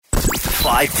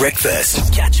5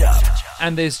 Breakfast. Catch up.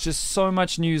 And there's just so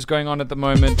much news going on at the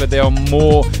moment, but there are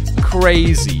more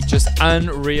crazy, just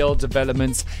unreal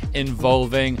developments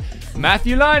involving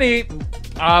Matthew Lani,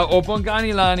 or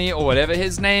Bongani Lani, or whatever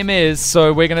his name is.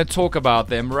 So we're going to talk about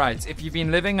them. Right, if you've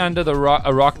been living under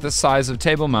a rock the size of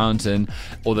Table Mountain,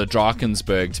 or the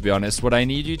Drakensberg, to be honest, what I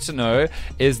need you to know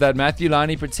is that Matthew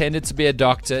Lani pretended to be a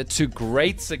doctor to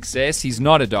great success. He's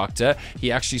not a doctor.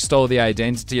 He actually stole the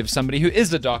identity of somebody who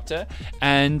is a doctor,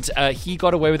 and he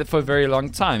got away with it for a very long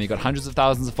time. He got hundreds of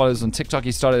thousands of followers on TikTok.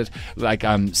 He started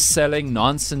selling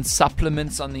nonsense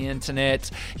supplements on the internet.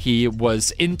 He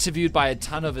was interviewed by a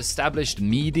ton of established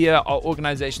media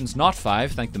organizations, not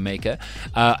 5, thank the maker,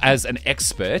 as an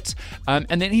expert.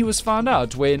 And then he was found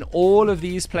out when all of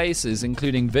these places,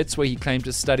 including Wits, where he claimed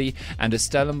to study, and a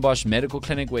Stellenbosch medical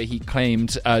clinic where he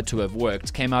claimed to have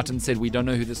worked, came out and said, we don't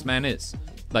know who this man is.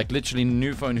 Like literally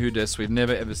new phone who dis. We've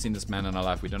never ever seen this man in our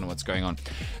life. We don't know what's going on.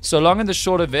 So long and the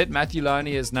short of it, Matthew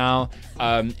Lani is now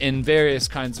in various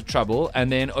kinds of trouble.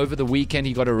 And then over the weekend,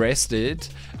 he got arrested.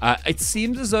 It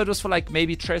seems as though it was for like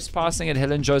maybe trespassing at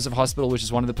Helen Joseph Hospital, which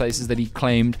is one of the places that he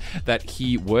claimed that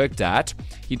he worked at.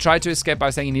 He tried to escape by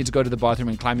saying he needed to go to the bathroom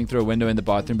and climbing through a window in the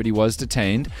bathroom, but he was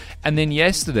detained. And then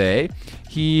yesterday,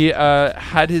 he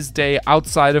had his day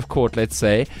outside of court, let's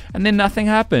say, and then nothing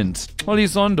happened. Well,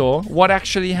 Izondo, what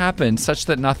actually happened such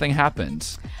that nothing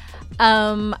happened?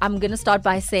 I'm going to start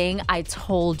by saying I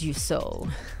told you so.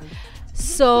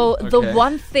 So the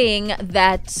one thing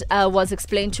that was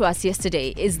explained to us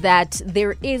yesterday is that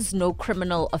there is no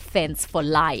criminal offense for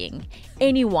lying.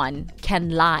 Anyone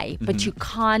can lie, but you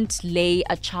can't lay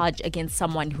a charge against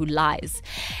someone who lies.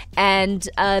 And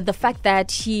the fact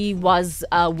that he was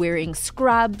wearing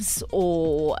scrubs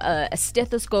or a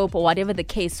stethoscope or whatever the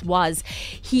case was,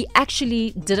 he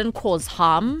actually didn't cause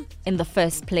harm in the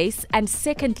first place. And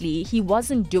secondly, he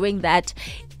wasn't doing that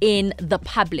in the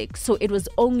public. So it was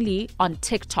only on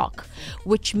TikTok,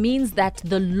 which means that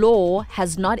the law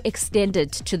has not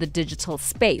extended to the digital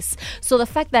space. So the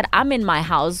fact that I'm in my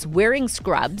house wearing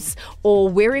scrubs or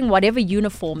wearing whatever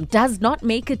uniform does not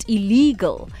make it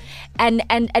illegal. And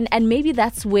maybe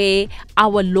that's where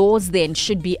our laws then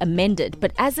should be amended.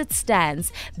 But as it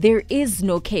stands, there is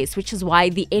no case, which is why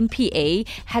the NPA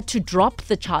had to drop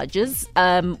the charges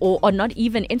or not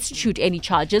even institute any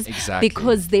charges. Exactly.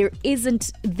 Because there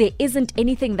isn't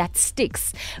anything that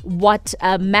sticks. What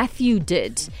Matthew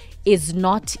did is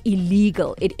not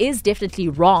illegal. It is definitely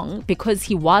wrong because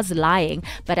he was lying,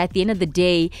 but at the end of the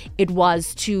day, it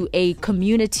was to a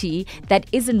community that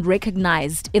isn't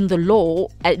recognized in the law,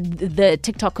 the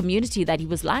TikTok community that he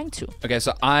was lying to. Okay,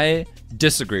 so I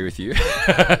disagree with you.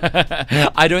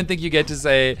 I don't think you get to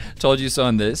say told you so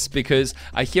on this, because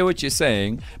I hear what you're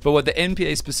saying, but what the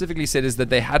NPA specifically said is that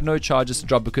they had no charges to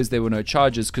drop because there were no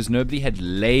charges because nobody had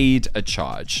laid a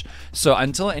charge. So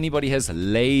until anybody has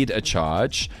laid a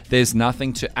charge, there's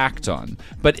nothing to act on.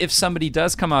 But if somebody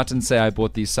does come out and say, I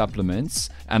bought these supplements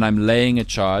and I'm laying a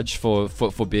charge for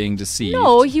being deceived.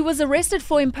 No, he was arrested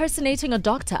for impersonating a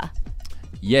doctor.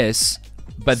 Yes,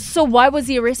 but so why was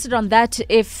he arrested on that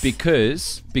if...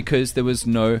 Because there was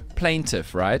no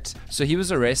plaintiff, right? So he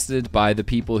was arrested by the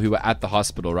people who were at the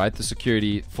hospital, right? The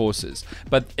security forces.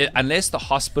 But unless the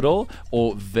hospital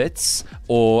or Wits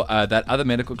or that other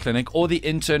medical clinic or the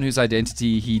intern whose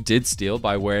identity he did steal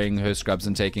by wearing her scrubs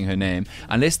and taking her name,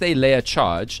 unless they lay a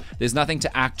charge, there's nothing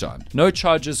to act on. No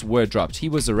charges were dropped. He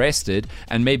was arrested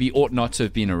and maybe ought not to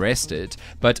have been arrested.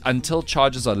 But until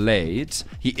charges are laid,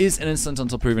 he is innocent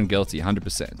until proven guilty,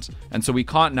 100%. And so we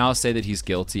can't now say that he's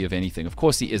guilty of anything. Of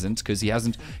course he isn't, because he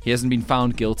hasn't been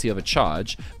found guilty of a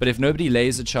charge. But if nobody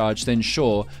lays a charge, then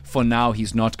sure, for now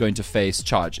he's not going to face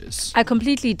charges. I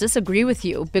completely disagree with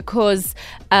you, because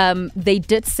they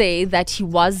did say that he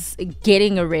was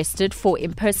getting arrested for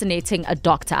impersonating a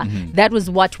doctor. Mm-hmm. That was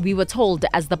what we were told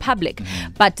as the public.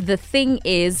 Mm-hmm. But the thing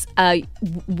is,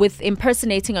 with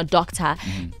impersonating a doctor,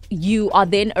 you are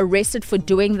then arrested for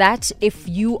doing that if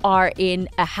you are in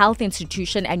a health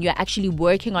institution and you're actually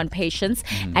working on patients,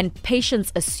 and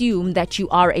patients assume that you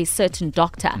are a certain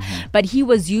doctor. But he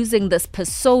was using this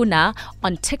persona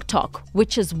on TikTok,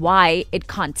 which is why it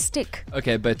can't stick.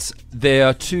 Okay, but there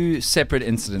are two separate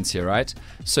incidents here, right?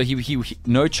 So he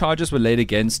no charges were laid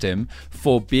against him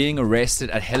for being arrested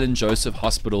at Helen Joseph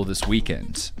Hospital this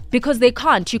weekend. Because you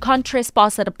can't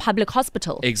trespass at a public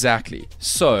hospital. Exactly.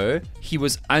 So he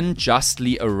was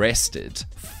unjustly arrested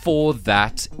for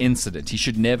that incident. He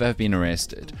should never have been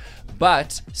arrested.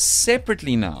 But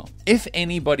separately now, if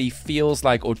anybody feels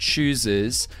like or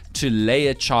chooses to lay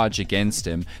a charge against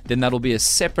him, then that'll be a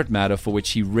separate matter for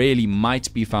which he really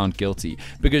might be found guilty.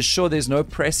 Because sure, there's no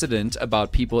precedent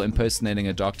about people impersonating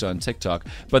a doctor on TikTok,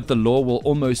 but the law will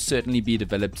almost certainly be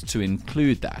developed to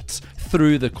include that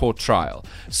through the court trial.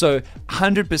 So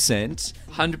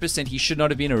 100%, he should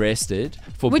not have been arrested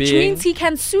for Which being... means he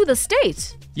can sue the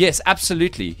state. Yes,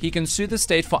 absolutely. He can sue the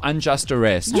state for unjust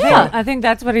arrest. Yeah. I think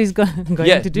that's what he's going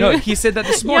to do. No, he said that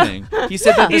this morning. He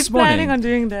said that this He's morning. planning on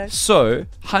doing that. So,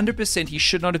 100% he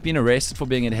should not have been arrested for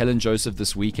being at Helen Joseph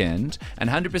this weekend, and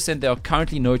 100% there are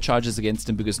currently no charges against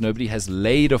him because nobody has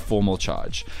laid a formal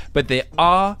charge. But there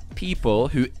are people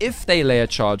who, if they lay a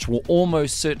charge, will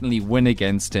almost certainly win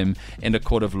against him in a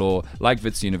court of law, like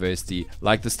Wits University,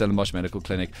 like the Stellenbosch Medical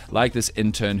Clinic, like this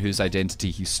intern whose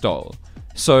identity he stole.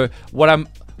 So what I'm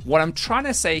trying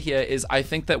to say here is I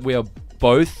think that we are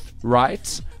both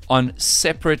right on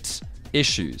separate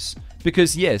issues.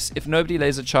 Because yes, if nobody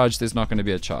lays a charge, there's not going to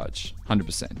be a charge.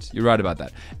 100%. You're right about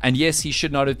that. And yes, he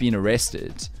should not have been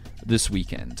arrested this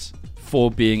weekend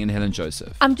for being in Helen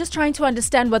Joseph. I'm just trying to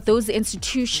understand what those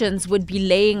institutions would be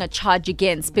laying a charge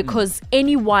against, because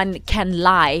anyone can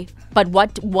lie. But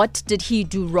what did he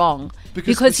do wrong?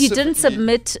 Because he didn't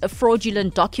submit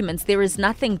fraudulent documents. There is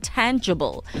nothing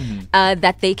tangible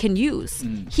that they can use.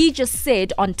 He just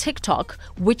said on TikTok,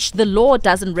 which the law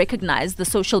doesn't recognize, the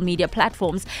social media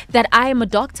platforms, that I am a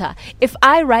doctor. If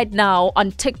I right now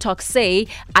on TikTok say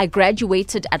I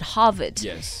graduated at Harvard,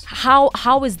 Yes.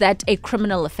 how is that a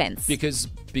criminal offense? Because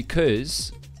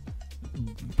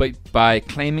by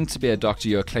claiming to be a doctor,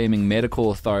 you're claiming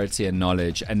medical authority and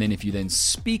knowledge. And then if you then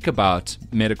speak about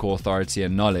medical authority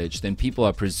and knowledge, then people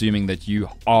are presuming that you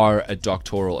are a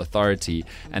doctoral authority,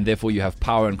 and therefore you have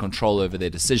power and control over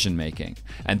their decision making.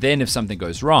 And then if something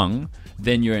goes wrong,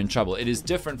 then you're in trouble. It is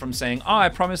different from saying, I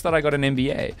promised that I got an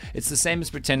MBA. It's the same as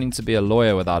pretending to be a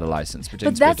lawyer without a license.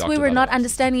 But that's where we're not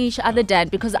understanding each other, Dan,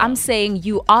 because I'm saying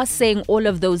you are saying all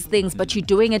of those things, but you're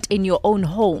doing it in your own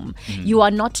home. You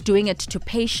are not doing it to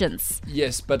patients.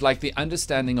 Yes, but like the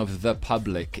understanding of the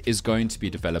public is going to be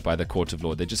developed by the court of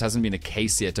law. There just hasn't been a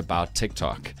case yet about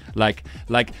TikTok. Like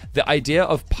the idea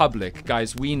of public,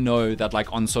 guys, we know that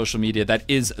like on social media, that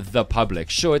is the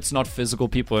public. Sure, it's not physical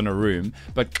people in a room,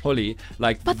 but Holly,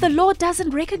 But the law doesn't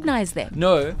recognize them.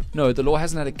 No, the law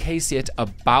hasn't had a case yet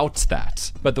about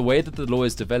that. But the way that the law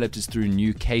is developed is through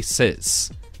new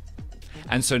cases.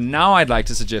 And so now I'd like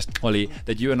to suggest, Holly,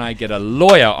 that you and I get a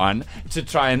lawyer on to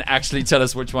try and actually tell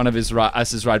us which one of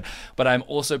us is right. But I'm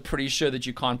also pretty sure that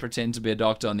you can't pretend to be a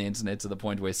doctor on the internet to the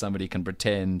point where somebody can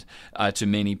pretend to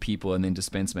many people and then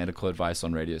dispense medical advice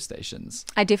on radio stations.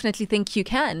 I definitely think you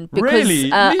can. Because Really?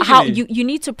 how you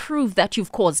need to prove that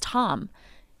you've caused harm.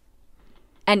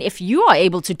 And if you are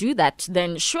able to do that,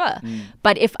 then sure.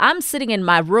 But if I'm sitting in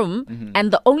my room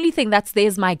and the only thing that's there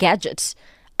is my gadget,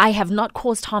 I have not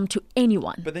caused harm to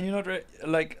anyone. But then you're not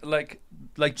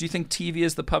do you think TV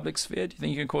is the public sphere? Do you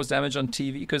think you can cause damage on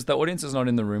TV? Because the audience is not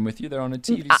in the room with you; they're on a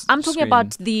TV. I'm talking screen.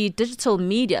 about the digital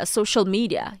media, social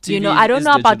media. TV I don't is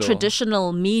know about digital.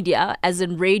 traditional media, as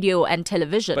in radio and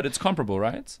television. But it's comparable,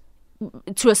 right?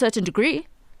 To a certain degree.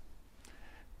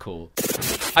 Cool.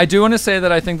 I do want to say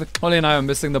that I think that Holly and I are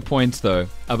missing the point, though,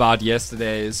 about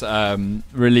yesterday's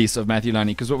release of Matthew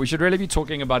Lani, because what we should really be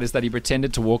talking about is that he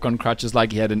pretended to walk on crutches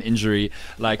like he had an injury,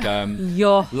 like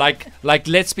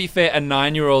let's be fair, a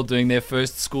 9-year-old doing their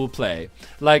first school play.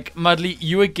 Like, Mudley,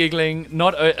 you were giggling,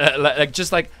 not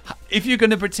if you're going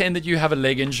to pretend that you have a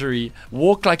leg injury,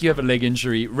 walk like you have a leg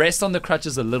injury, rest on the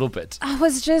crutches a little bit. I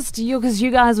was just, because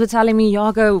you guys were telling me,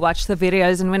 go watch the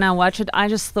videos. And when I watch it, I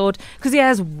just thought, because he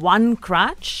has one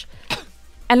crutch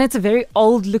and it's a very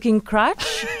old looking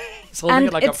crutch. He's holding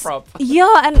it like a prop.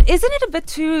 Yeah, and isn't it a bit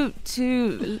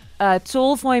too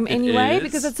tall for him anyway? is.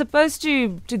 Because it's supposed to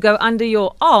go under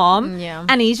your arm. Yeah.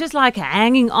 And he's just like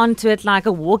hanging onto it like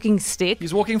a walking stick.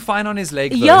 He's walking fine on his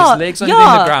leg, though. Yeah, His legs aren't even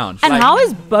on the ground. And how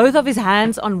is both of his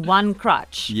hands on one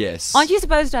crutch? Yes. Aren't you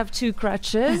supposed to have two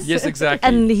crutches? Yes, exactly.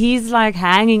 And he's like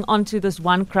hanging onto this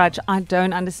one crutch. I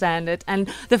don't understand it.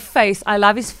 And the face, I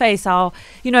love his face. How,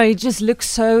 he just looks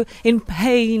so in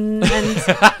pain and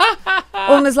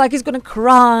almost like he's going to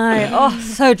cry. Oh,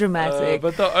 so dramatic.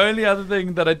 But the only other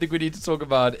thing that I think we need to talk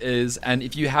about is, and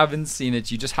if you haven't seen it,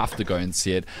 you just have to go and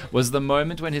see it, was the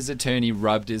moment when his attorney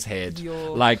rubbed his head.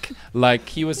 Like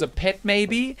he was a pet,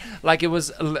 maybe? Like it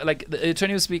was, like the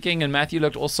attorney was speaking and Matthew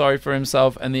looked all sorry for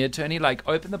himself and the attorney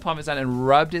opened the palm of his hand and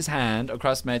rubbed his hand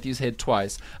across Matthew's head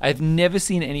twice. I've never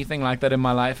seen anything like that in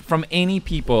my life from any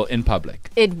people in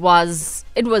public. It was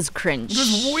cringe. It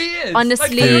was weird.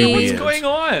 Honestly, what's going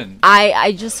on?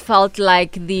 I just felt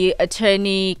like the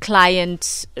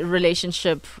attorney-client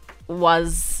relationship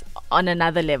was on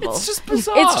another level. It's just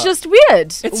bizarre. It's just weird.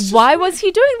 It's just Why was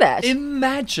he doing that?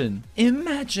 Imagine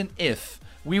if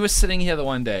we were sitting here the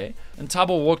one day and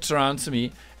Tabo walked around to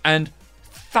me and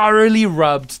thoroughly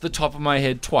rubbed the top of my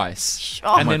head twice.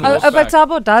 Oh and my then God. walked But back.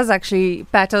 Tabo does actually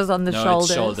pat us on the No, shoulders.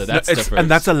 it's shoulder. That's It's- different.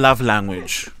 and that's a love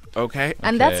language. Okay.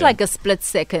 And that's Okay. like a split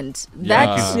second.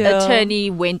 That Yeah. attorney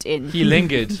went in. He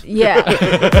lingered. Yeah.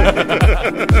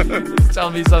 Tell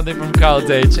me something from Carl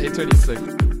Day,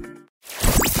 J26.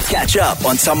 Catch up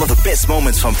on some of the best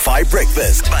moments from 5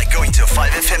 Breakfast by going to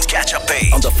 5FM's catch-up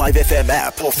page on the 5FM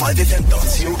app or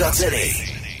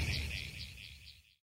 5FM.co.za.